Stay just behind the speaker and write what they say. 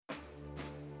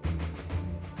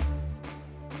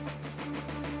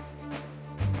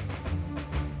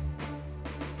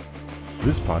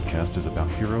This podcast is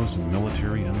about heroes in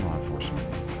military and law enforcement.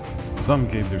 Some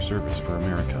gave their service for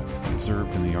America and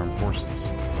served in the armed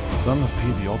forces. Some have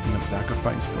paid the ultimate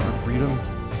sacrifice for our freedom,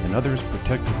 and others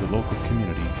protected the local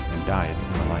community and died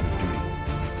in the line of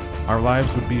duty. Our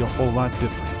lives would be a whole lot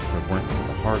different if it weren't for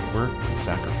the hard work and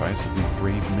sacrifice of these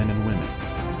brave men and women.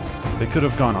 They could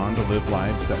have gone on to live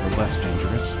lives that were less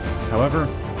dangerous. However,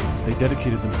 they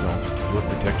dedicated themselves to your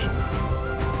protection.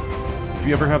 If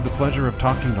you ever have the pleasure of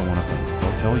talking to one of them,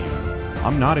 they'll tell you,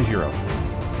 I'm not a hero,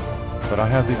 but I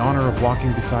had the honor of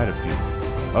walking beside a few.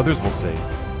 Others will say,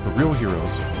 the real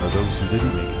heroes are those who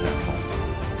didn't make it back home.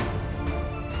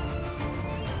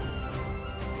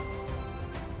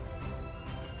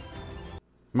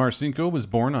 Marcinco was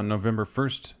born on November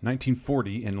 1st,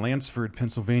 1940 in Lansford,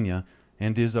 Pennsylvania,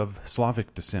 and is of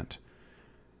Slavic descent.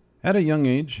 At a young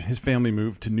age, his family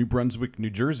moved to New Brunswick,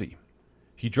 New Jersey.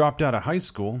 He dropped out of high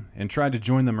school and tried to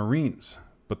join the Marines,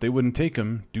 but they wouldn't take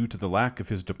him due to the lack of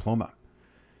his diploma.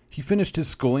 He finished his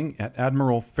schooling at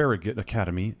Admiral Farragut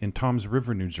Academy in Toms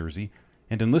River, New Jersey,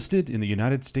 and enlisted in the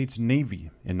United States Navy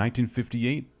in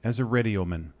 1958 as a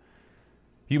radioman.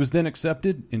 He was then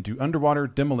accepted into Underwater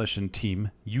Demolition Team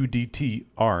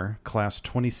UDT-R Class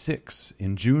 26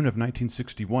 in June of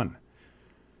 1961.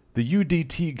 The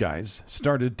UDT guys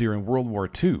started during World War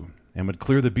II and would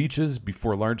clear the beaches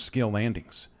before large-scale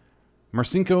landings.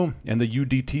 Marcinco and the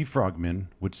UDT frogmen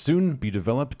would soon be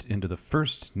developed into the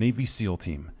 1st Navy SEAL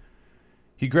Team.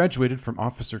 He graduated from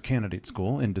Officer Candidate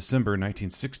School in December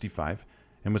 1965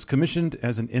 and was commissioned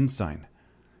as an ensign.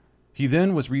 He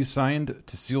then was reassigned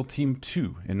to SEAL Team 2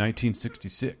 in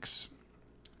 1966.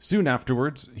 Soon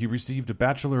afterwards, he received a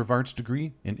Bachelor of Arts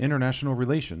degree in International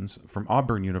Relations from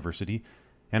Auburn University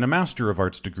and a Master of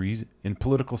Arts degree in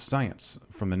Political Science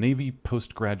from the Navy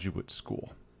Postgraduate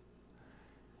School.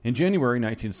 In January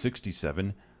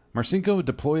 1967, Marcinco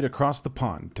deployed across the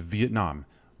pond to Vietnam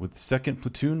with 2nd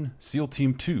Platoon SEAL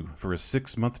Team 2 for a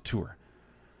 6-month tour.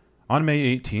 On May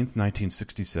 18,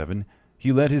 1967,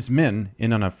 he led his men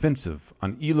in an offensive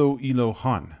on Ilo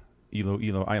Han,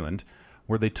 Ilo Island,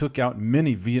 where they took out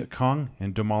many Viet Cong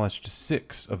and demolished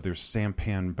 6 of their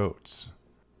sampan boats.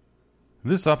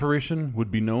 This operation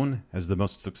would be known as the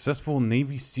most successful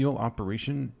Navy SEAL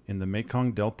operation in the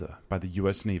Mekong Delta by the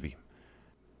U.S. Navy.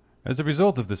 As a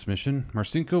result of this mission,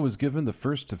 Marcinco was given the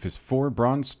first of his 4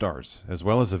 Bronze Stars, as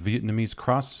well as a Vietnamese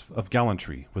Cross of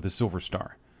Gallantry with a Silver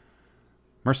Star.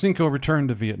 Marcinco returned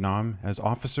to Vietnam as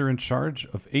officer in charge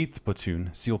of 8th Platoon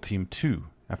SEAL Team 2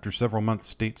 after several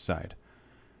months stateside.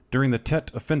 During the Tet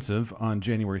Offensive on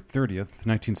January 30th,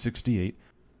 1968,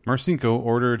 Marcinco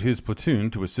ordered his platoon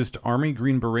to assist Army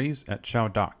Green Berets at Chow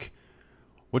Dock.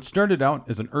 What started out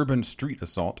as an urban street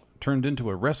assault turned into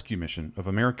a rescue mission of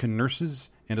American nurses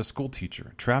and a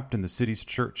schoolteacher trapped in the city's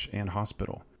church and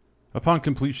hospital. Upon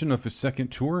completion of his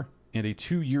 2nd tour and a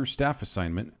 2-year staff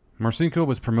assignment, Marcinco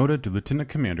was promoted to lieutenant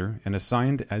commander and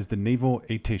assigned as the naval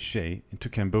attaché to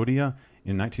Cambodia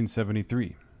in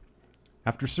 1973.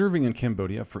 After serving in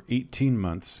Cambodia for 18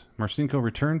 months, Marcinco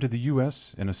returned to the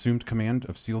U.S. and assumed command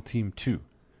of SEAL Team 2.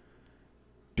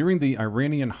 During the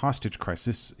Iranian hostage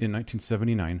crisis in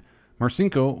 1979,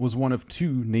 Marcinco was one of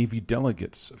 2 Navy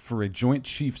delegates for a Joint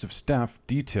Chiefs of Staff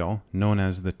detail known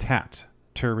as the TAT,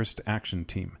 Terrorist Action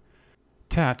Team.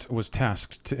 TAT was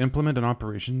tasked to implement an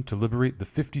operation to liberate the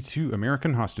 52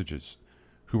 American hostages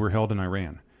who were held in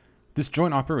Iran. This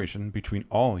joint operation between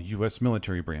all U.S.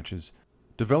 military branches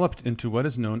developed into what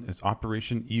is known as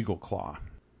Operation Eagle Claw.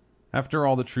 After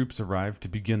all the troops arrived to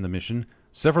begin the mission,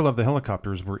 several of the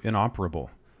helicopters were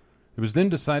inoperable. It was then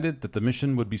decided that the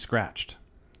mission would be scratched.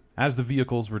 As the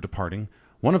vehicles were departing,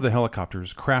 one of the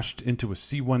helicopters crashed into a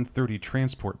C-130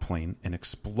 transport plane and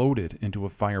exploded into a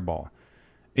fireball.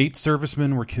 8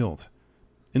 servicemen were killed.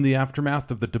 In the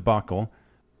aftermath of the debacle,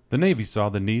 the Navy saw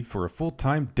the need for a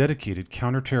full-time dedicated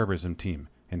counterterrorism team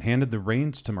and handed the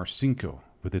reins to Marcinco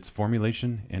with its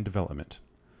formulation and development.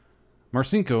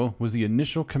 Marcinco was the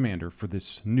initial commander for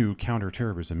this new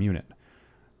counterterrorism unit.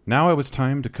 Now it was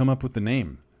time to come up with the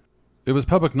name. It was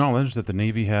public knowledge that the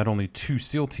Navy had only 2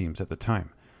 SEAL teams at the time.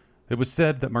 It was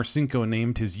said that Marcinco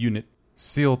named his unit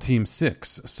SEAL Team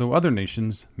 6, so other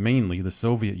nations, mainly the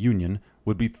Soviet Union,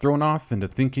 would be thrown off into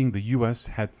thinking the U.S.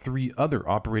 had 3 other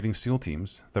operating SEAL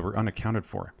teams that were unaccounted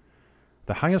for.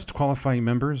 The highest qualifying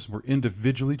members were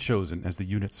individually chosen as the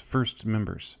unit's first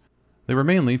members. They were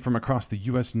mainly from across the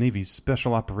U.S. Navy's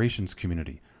Special Operations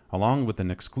community, along with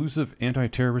an exclusive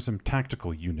anti-terrorism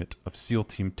tactical unit of SEAL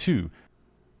Team 2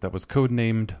 that was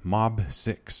codenamed Mob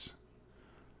 6.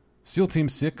 SEAL Team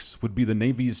 6 would be the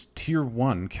Navy's Tier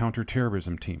 1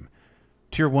 counterterrorism team.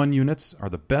 Tier 1 units are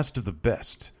the best of the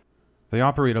best. They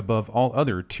operate above all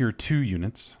other Tier 2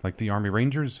 units like the Army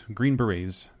Rangers, Green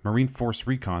Berets, Marine Force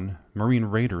Recon, Marine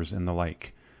Raiders, and the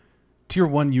like. Tier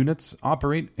 1 units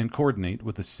operate and coordinate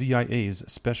with the CIA's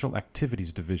Special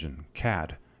Activities Division,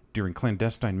 CAD, during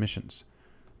clandestine missions.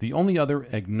 The only other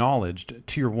acknowledged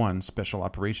Tier 1 Special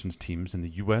Operations teams in the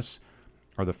U.S.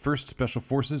 are the 1st Special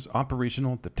Forces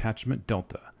Operational Detachment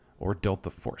Delta, or Delta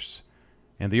Force,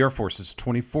 and the Air Force's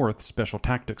 24th Special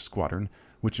Tactics Squadron,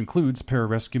 which includes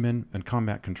pararescuemen and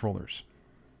combat controllers.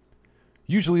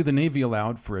 Usually the Navy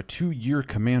allowed for a 2-year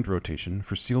command rotation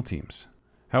for SEAL teams.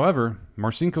 However,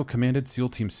 Marcinco commanded SEAL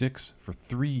Team 6 for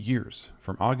 3 years,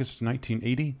 from August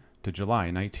 1980 to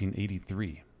July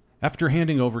 1983. After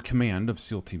handing over command of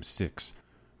SEAL Team 6,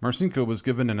 Marcinco was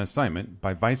given an assignment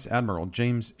by Vice Admiral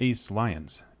James Ace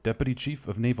Lyons, Deputy Chief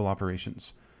of Naval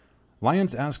Operations.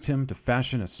 Lyons asked him to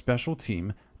fashion a special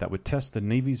team that would test the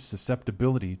Navy's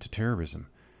susceptibility to terrorism.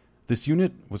 This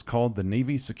unit was called the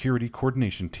Navy Security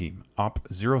Coordination Team,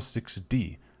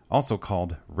 OP-06D, also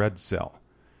called Red Cell.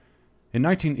 In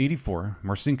 1984,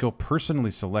 Marcinco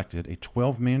personally selected a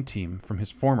 12-man team from his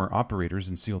former operators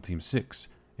in SEAL Team 6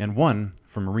 and one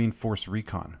from Marine Force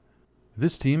Recon.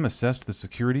 This team assessed the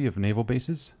security of naval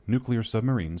bases, nuclear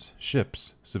submarines,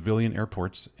 ships, civilian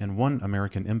airports, and one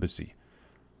American embassy.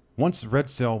 Once Red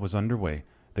Cell was underway,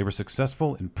 they were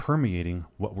successful in permeating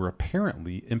what were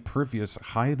apparently impervious,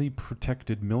 highly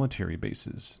protected military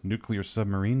bases, nuclear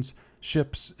submarines,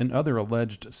 ships, and other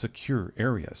alleged secure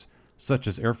areas, such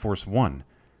as Air Force One,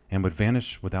 and would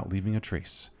vanish without leaving a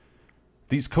trace.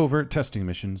 These covert testing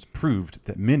missions proved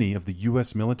that many of the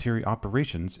U.S. military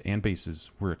operations and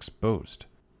bases were exposed.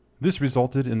 This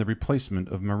resulted in the replacement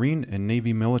of Marine and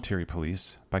Navy military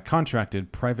police by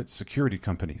contracted private security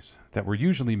companies that were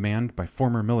usually manned by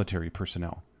former military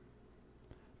personnel.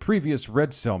 Previous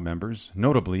Red Cell members,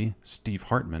 notably Steve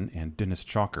Hartman and Dennis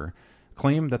Chalker,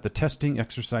 claimed that the testing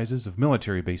exercises of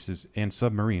military bases and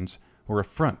submarines were a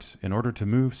front in order to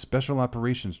move special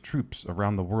operations troops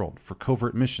around the world for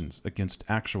covert missions against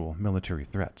actual military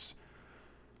threats.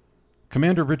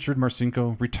 Commander Richard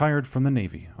Marcinco retired from the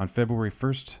Navy on February 1,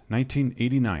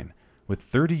 1989, with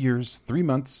 30 years, 3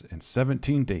 months, and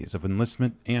 17 days of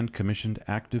enlistment and commissioned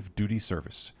active duty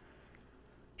service.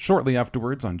 Shortly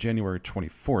afterwards, on January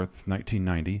 24,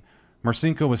 1990,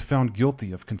 Marcinco was found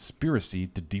guilty of conspiracy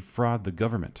to defraud the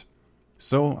government.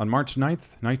 So, on March 9,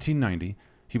 1990,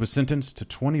 he was sentenced to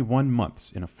 21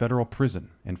 months in a federal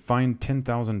prison and fined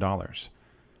 $10,000.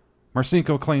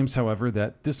 Marcinco claims, however,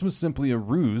 that this was simply a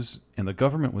ruse and the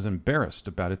government was embarrassed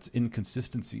about its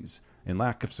inconsistencies and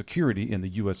lack of security in the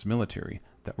U.S. military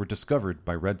that were discovered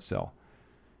by Red Cell.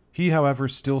 He, however,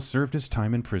 still served his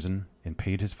time in prison and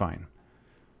paid his fine.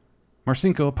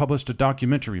 Marcinco published a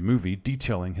documentary movie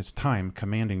detailing his time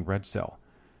commanding Red Cell.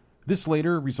 This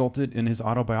later resulted in his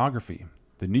autobiography,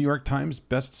 the New York Times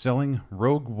best-selling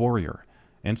Rogue Warrior,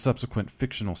 and subsequent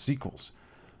fictional sequels,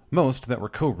 most that were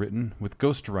co-written with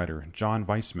ghostwriter John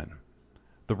Weissman.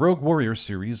 The Rogue Warrior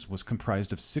series was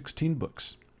comprised of 16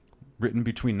 books, written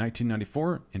between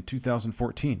 1994 and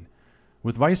 2014.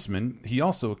 With Weissman, he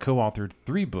also co-authored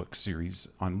 3-book series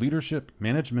on leadership,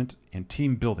 management, and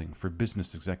team building for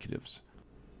business executives.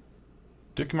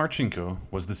 Dick Marcinco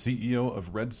was the CEO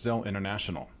of Red Cell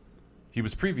International. He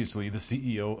was previously the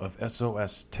CEO of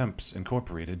SOS Temps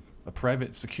Incorporated, a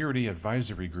private security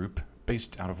advisory group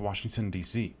based out of Washington,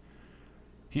 D.C.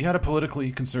 He had a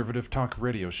politically conservative talk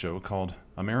radio show called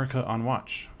America on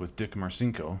Watch with Dick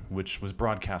Marcinco, which was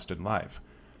broadcasted live.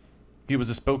 He was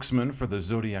a spokesman for the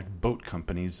Zodiac Boat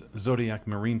Company's Zodiac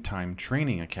Maritime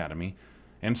Training Academy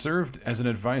and served as an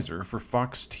advisor for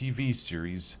Fox TV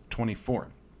series 24.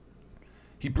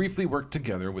 He briefly worked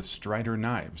together with Strider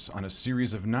Knives on a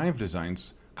series of knife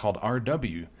designs called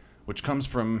RW, which comes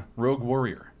from Rogue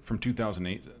Warrior from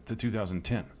 2008 to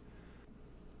 2010.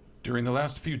 During the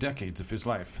last few decades of his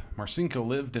life, Marcinco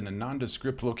lived in a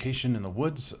nondescript location in the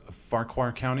woods of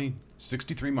Farquhar County,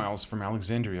 63 miles from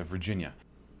Alexandria, Virginia,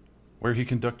 where he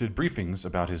conducted briefings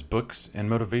about his books and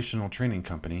motivational training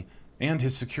company and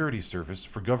his security service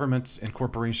for governments and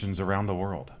corporations around the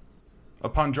world.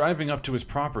 Upon driving up to his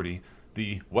property,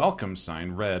 the welcome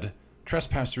sign read,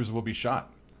 "Trespassers will be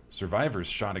shot. Survivors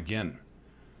shot again."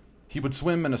 He would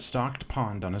swim in a stocked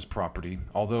pond on his property,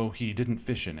 although he didn't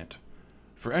fish in it.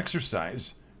 For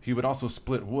exercise, he would also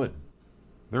split wood.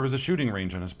 There was a shooting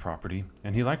range on his property,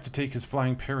 and he liked to take his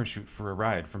flying parachute for a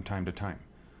ride from time to time.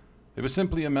 It was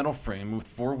simply a metal frame with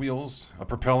 4 wheels, a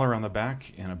propeller on the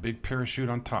back, and a big parachute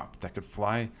on top that could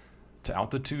fly to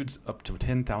altitudes up to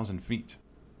 10,000 feet.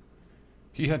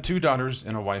 He had 2 daughters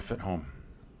and a wife at home.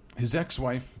 His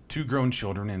ex-wife, 2 grown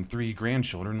children, and 3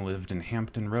 grandchildren lived in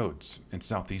Hampton Roads in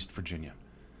southeast Virginia.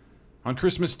 On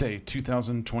Christmas Day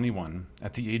 2021,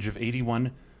 at the age of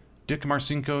 81, Dick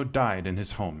Marcinco died in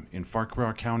his home in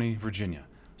Farquhar County, Virginia,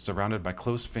 surrounded by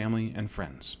close family and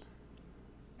friends.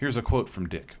 Here's a quote from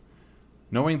Dick.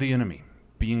 "Knowing the enemy,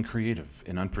 being creative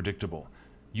and unpredictable,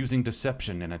 using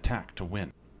deception and attack to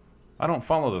win. I don't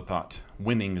follow the thought,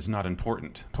 winning is not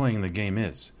important, playing the game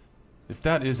is. If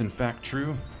that is in fact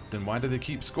true, then why do they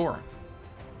keep score?"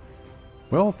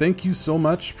 Well, thank you so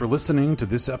much for listening to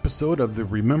this episode of the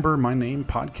Remember My Name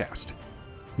podcast.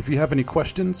 If you have any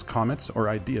questions, comments, or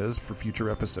ideas for future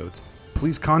episodes,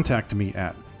 please contact me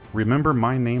at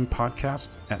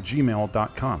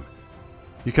remembermynamepodcast@gmail.com.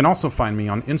 You can also find me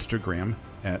on Instagram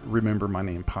at Remember My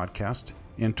Name Podcast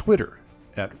and Twitter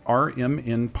at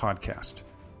RMN Podcast.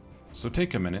 So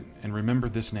take a minute and remember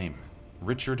this name,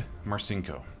 Richard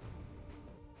Marcinco.